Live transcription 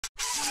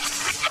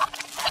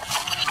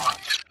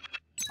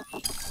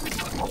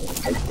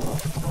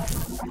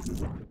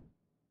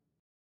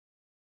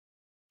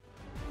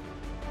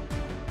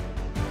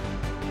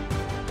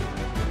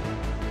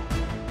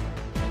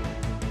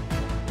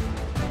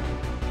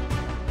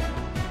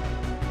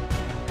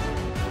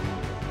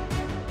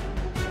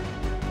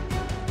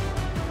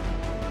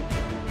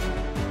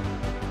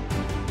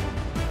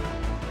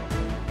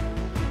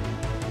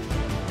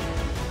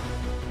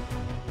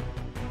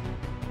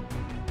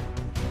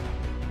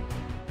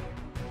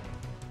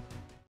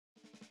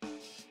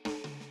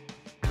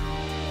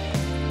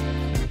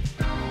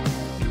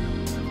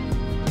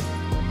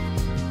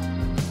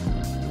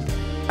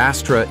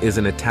Astra is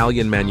an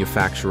Italian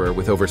manufacturer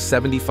with over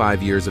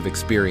 75 years of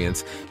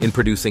experience in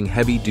producing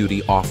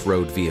heavy-duty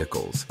off-road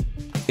vehicles.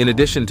 In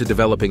addition to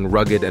developing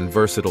rugged and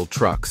versatile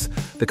trucks,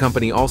 the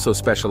company also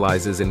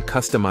specializes in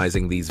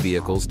customizing these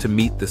vehicles to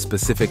meet the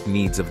specific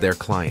needs of their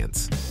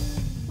clients.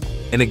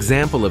 An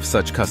example of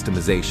such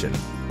customization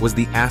was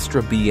the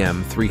Astra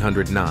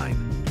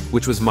BM309,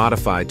 which was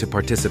modified to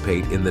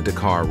participate in the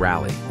Dakar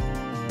Rally.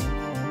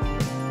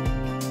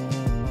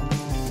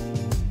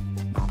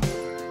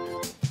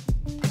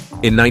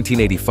 In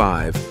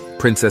 1985,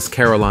 Princess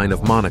Caroline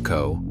of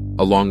Monaco,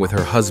 along with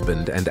her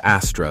husband and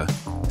Astra,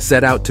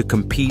 set out to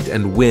compete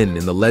and win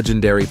in the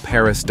legendary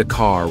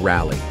Paris-Dakar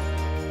Rally.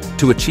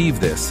 To achieve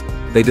this,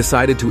 they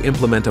decided to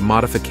implement a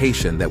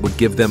modification that would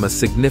give them a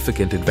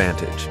significant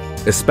advantage,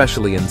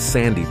 especially in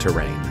sandy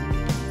terrain.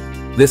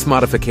 This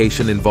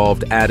modification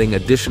involved adding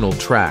additional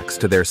tracks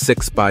to their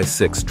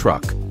 6x6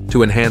 truck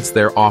to enhance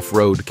their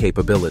off-road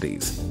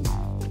capabilities.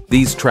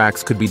 These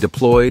tracks could be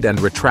deployed and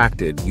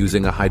retracted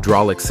using a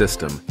hydraulic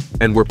system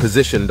and were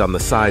positioned on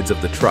the sides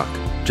of the truck,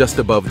 just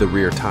above the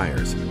rear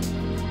tires.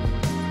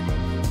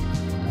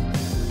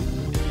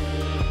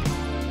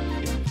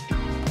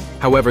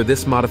 However,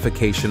 this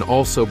modification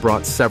also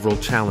brought several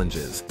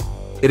challenges.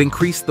 It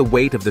increased the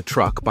weight of the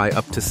truck by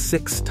up to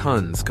 6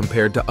 tons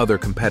compared to other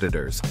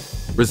competitors,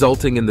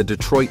 resulting in the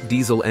Detroit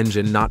diesel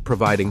engine not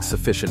providing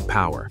sufficient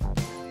power.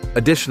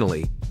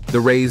 Additionally, the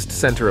raised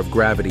center of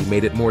gravity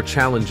made it more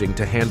challenging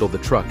to handle the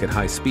truck at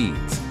high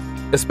speeds,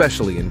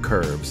 especially in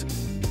curves.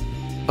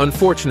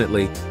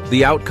 Unfortunately,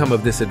 the outcome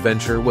of this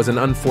adventure was an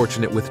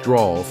unfortunate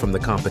withdrawal from the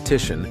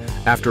competition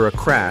after a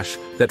crash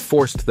that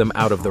forced them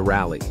out of the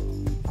rally.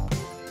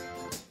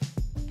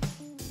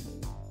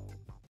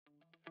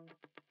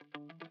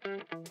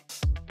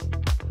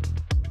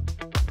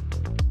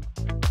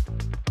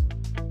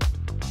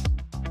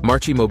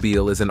 Marchi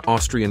Mobile is an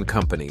Austrian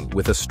company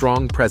with a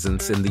strong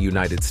presence in the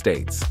United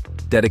States,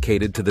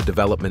 dedicated to the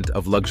development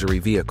of luxury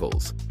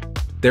vehicles.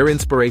 Their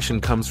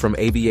inspiration comes from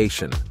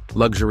aviation,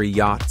 luxury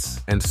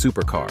yachts, and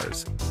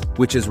supercars,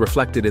 which is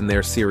reflected in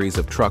their series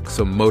of trucks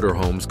and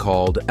motorhomes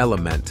called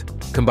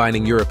eleMMent,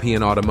 combining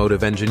European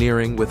automotive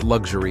engineering with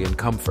luxury and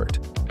comfort.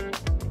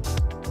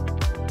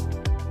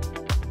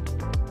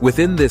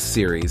 Within this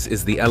series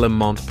is the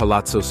eleMMent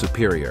Palazzo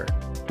Superior,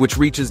 which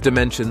reaches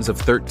dimensions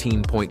of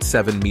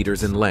 13.7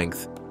 meters in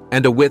length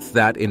and a width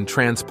that, in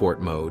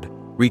transport mode,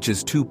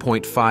 reaches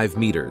 2.5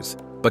 meters,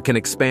 but can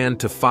expand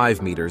to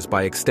 5 meters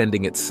by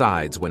extending its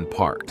sides when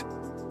parked.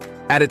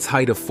 At its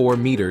height of 4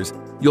 meters,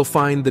 you'll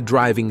find the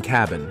driving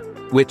cabin,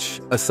 which,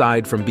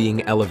 aside from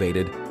being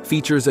elevated,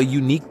 features a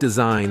unique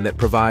design that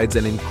provides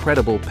an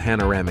incredible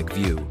panoramic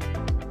view.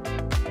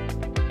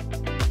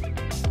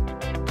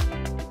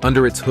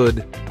 Under its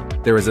hood,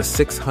 there is a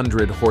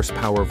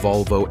 600-horsepower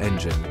Volvo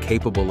engine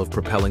capable of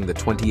propelling the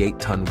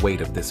 28-ton weight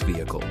of this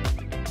vehicle.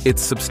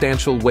 Its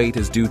substantial weight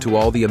is due to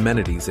all the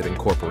amenities it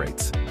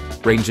incorporates,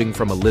 ranging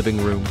from a living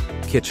room,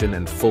 kitchen,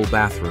 and full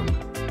bathroom,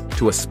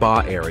 to a spa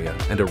area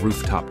and a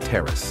rooftop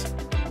terrace.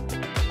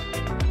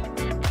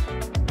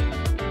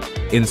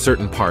 In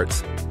certain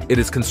parts, it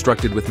is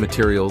constructed with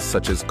materials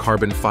such as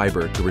carbon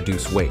fiber to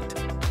reduce weight,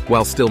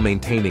 while still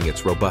maintaining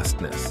its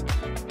robustness.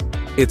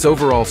 Its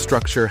overall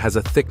structure has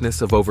a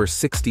thickness of over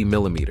 60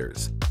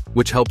 millimeters,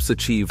 which helps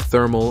achieve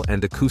thermal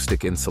and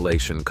acoustic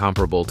insulation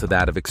comparable to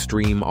that of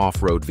extreme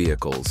off-road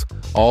vehicles,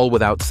 all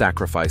without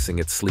sacrificing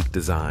its sleek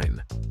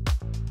design.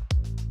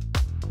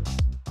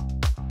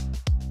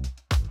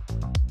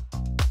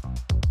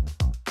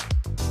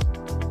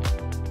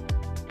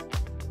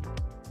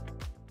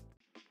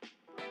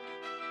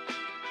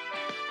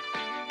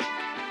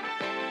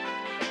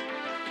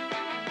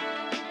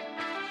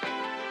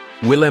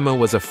 Willeme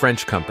was a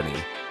French company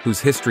whose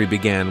history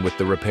began with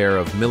the repair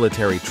of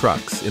military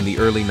trucks in the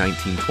early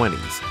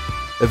 1920s,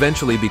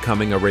 eventually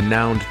becoming a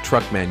renowned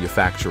truck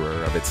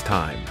manufacturer of its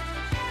time.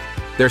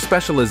 Their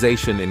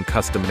specialization in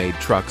custom-made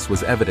trucks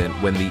was evident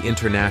when the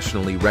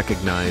internationally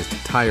recognized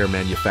tire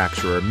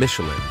manufacturer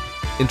Michelin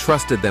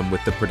entrusted them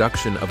with the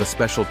production of a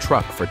special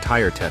truck for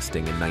tire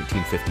testing in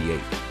 1958.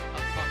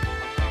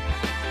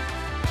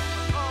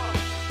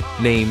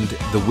 Named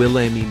the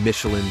Willeme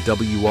Michelin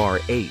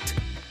WR8,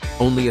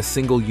 only a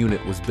single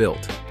unit was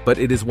built, but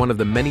it is one of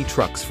the many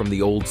trucks from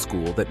the old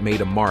school that made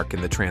a mark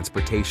in the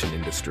transportation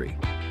industry.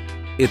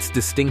 Its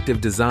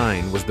distinctive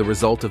design was the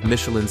result of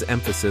Michelin's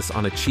emphasis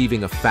on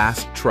achieving a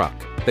fast truck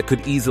that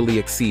could easily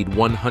exceed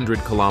 100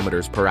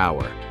 kilometers per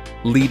hour,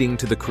 leading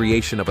to the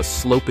creation of a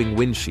sloping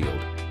windshield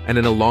and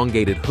an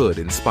elongated hood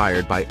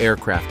inspired by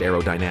aircraft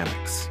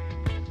aerodynamics.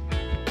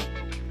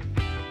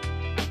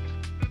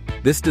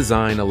 This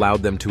design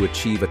allowed them to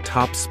achieve a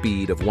top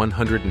speed of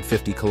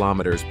 150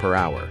 kilometers per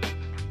hour,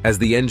 as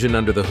the engine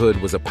under the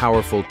hood was a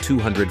powerful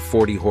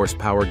 240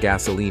 horsepower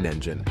gasoline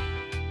engine,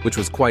 which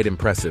was quite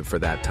impressive for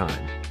that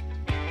time.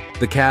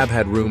 The cab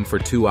had room for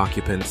 2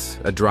 occupants,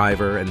 a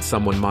driver, and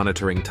someone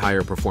monitoring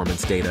tire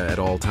performance data at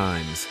all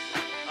times.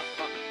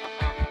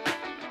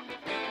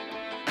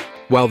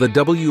 While the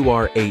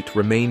WR8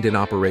 remained in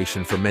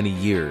operation for many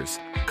years,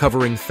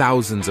 covering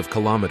thousands of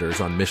kilometers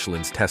on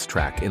Michelin's test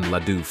track in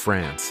Ladue,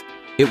 France,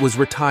 it was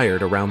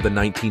retired around the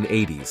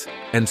 1980s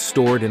and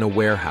stored in a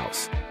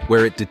warehouse,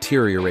 where it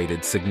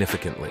deteriorated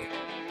significantly.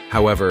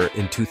 However,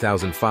 in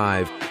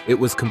 2005, it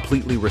was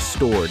completely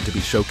restored to be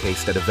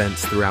showcased at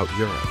events throughout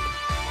Europe.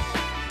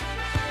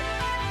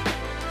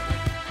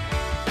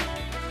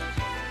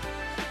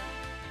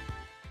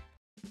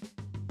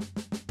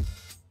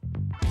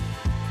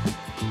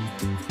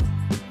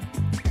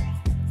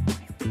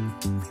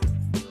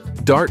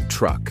 Dart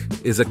Truck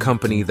is a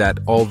company that,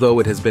 although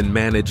it has been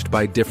managed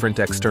by different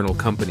external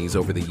companies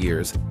over the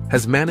years,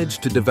 has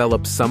managed to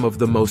develop some of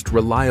the most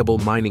reliable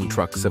mining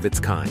trucks of its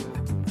kind,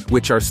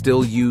 which are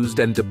still used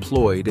and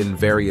deployed in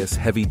various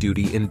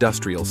heavy-duty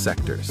industrial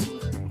sectors.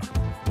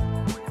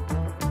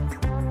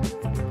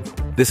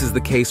 This is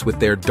the case with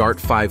their Dart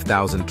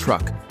 5000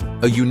 truck,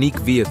 a unique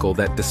vehicle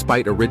that,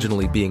 despite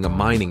originally being a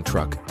mining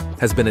truck,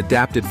 has been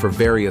adapted for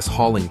various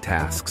hauling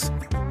tasks,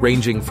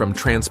 ranging from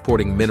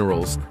transporting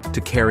minerals to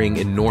carrying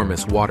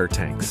enormous water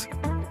tanks.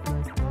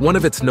 One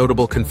of its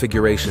notable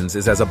configurations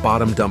is as a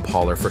bottom dump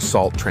hauler for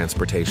salt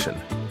transportation.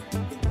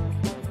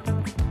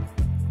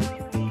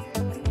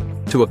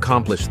 To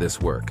accomplish this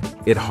work,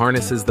 it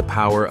harnesses the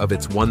power of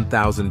its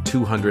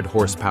 1,200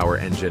 horsepower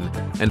engine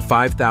and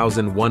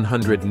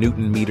 5,100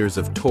 Newton-meters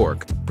of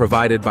torque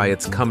provided by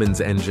its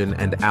Cummins engine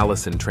and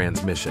Allison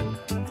transmission.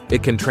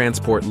 It can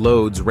transport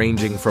loads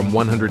ranging from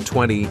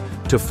 120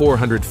 to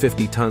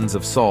 450 tons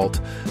of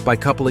salt by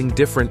coupling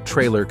different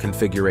trailer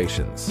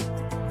configurations.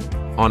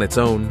 On its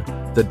own,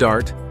 the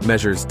Dart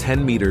measures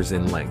 10 meters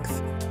in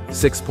length,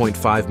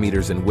 6.5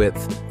 meters in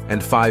width,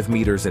 and 5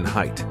 meters in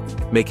height,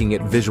 making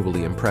it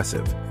visually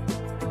impressive.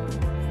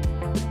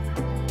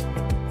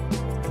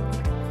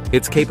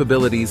 Its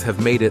capabilities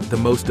have made it the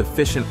most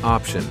efficient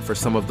option for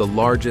some of the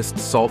largest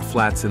salt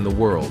flats in the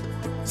world,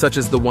 such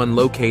as the one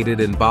located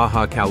in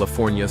Baja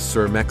California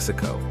Sur,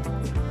 Mexico.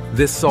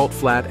 This salt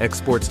flat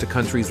exports to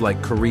countries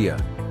like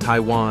Korea,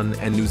 Taiwan,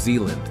 and New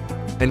Zealand,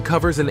 and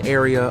covers an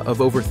area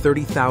of over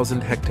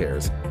 30,000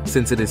 hectares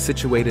since it is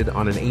situated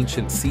on an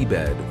ancient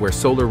seabed where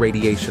solar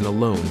radiation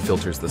alone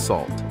filters the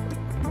salt.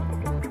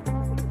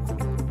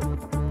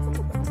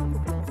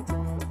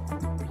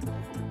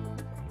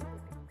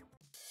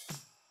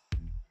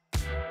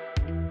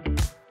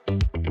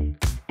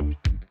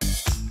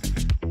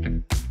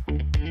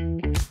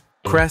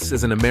 Kress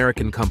is an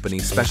American company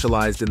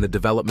specialized in the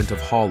development of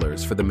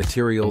haulers for the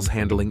materials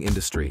handling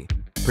industry,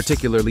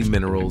 particularly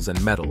minerals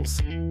and metals.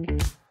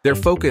 Their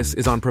focus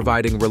is on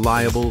providing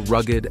reliable,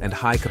 rugged, and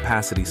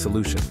high-capacity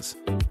solutions.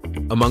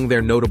 Among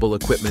their notable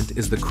equipment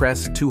is the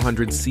Kress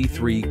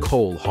 200C3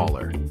 coal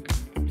hauler.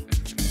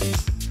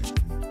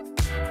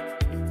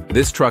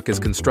 This truck is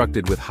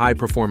constructed with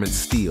high-performance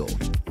steel,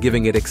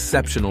 giving it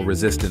exceptional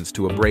resistance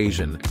to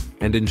abrasion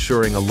and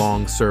ensuring a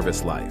long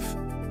service life.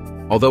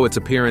 Although its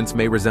appearance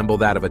may resemble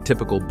that of a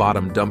typical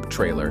bottom dump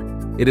trailer,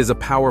 it is a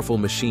powerful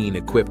machine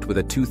equipped with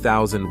a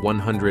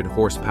 2,100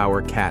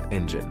 horsepower Cat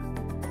engine.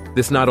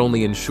 This not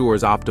only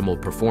ensures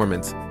optimal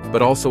performance,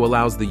 but also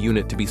allows the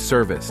unit to be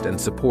serviced and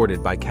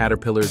supported by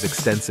Caterpillar's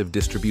extensive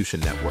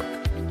distribution network.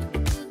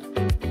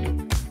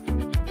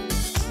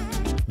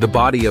 The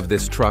body of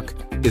this truck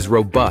is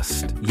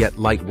robust yet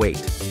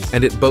lightweight,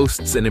 and it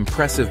boasts an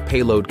impressive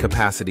payload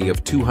capacity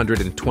of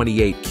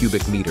 228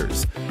 cubic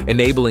meters,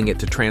 enabling it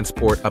to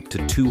transport up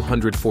to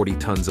 240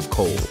 tons of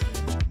coal.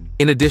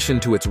 In addition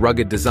to its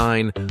rugged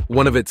design,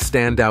 one of its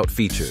standout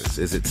features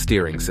is its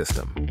steering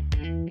system.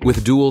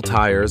 With dual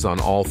tires on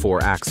all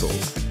 4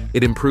 axles,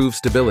 it improves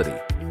stability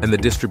and the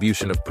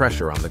distribution of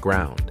pressure on the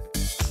ground.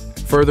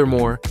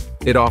 Furthermore,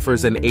 it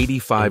offers an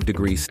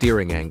 85-degree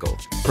steering angle,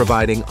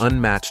 providing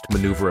unmatched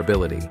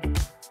maneuverability.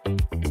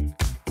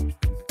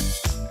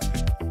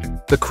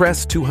 The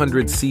Kress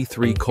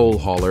 200C3 coal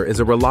hauler is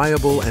a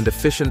reliable and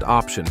efficient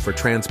option for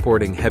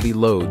transporting heavy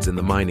loads in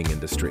the mining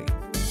industry.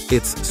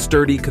 Its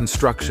sturdy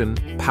construction,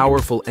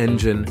 powerful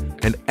engine,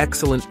 and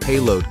excellent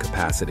payload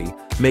capacity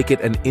make it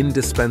an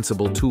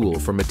indispensable tool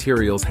for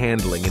materials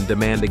handling in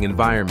demanding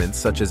environments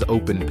such as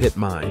open pit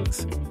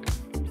mines.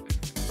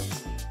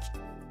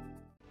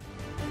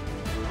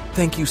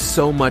 Thank you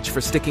so much for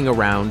sticking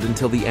around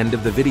until the end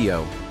of the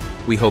video.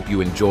 We hope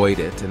you enjoyed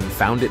it and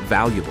found it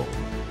valuable.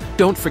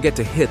 Don't forget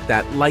to hit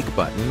that like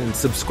button and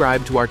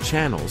subscribe to our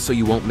channel so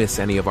you won't miss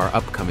any of our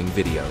upcoming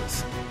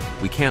videos.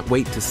 We can't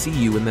wait to see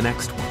you in the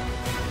next one.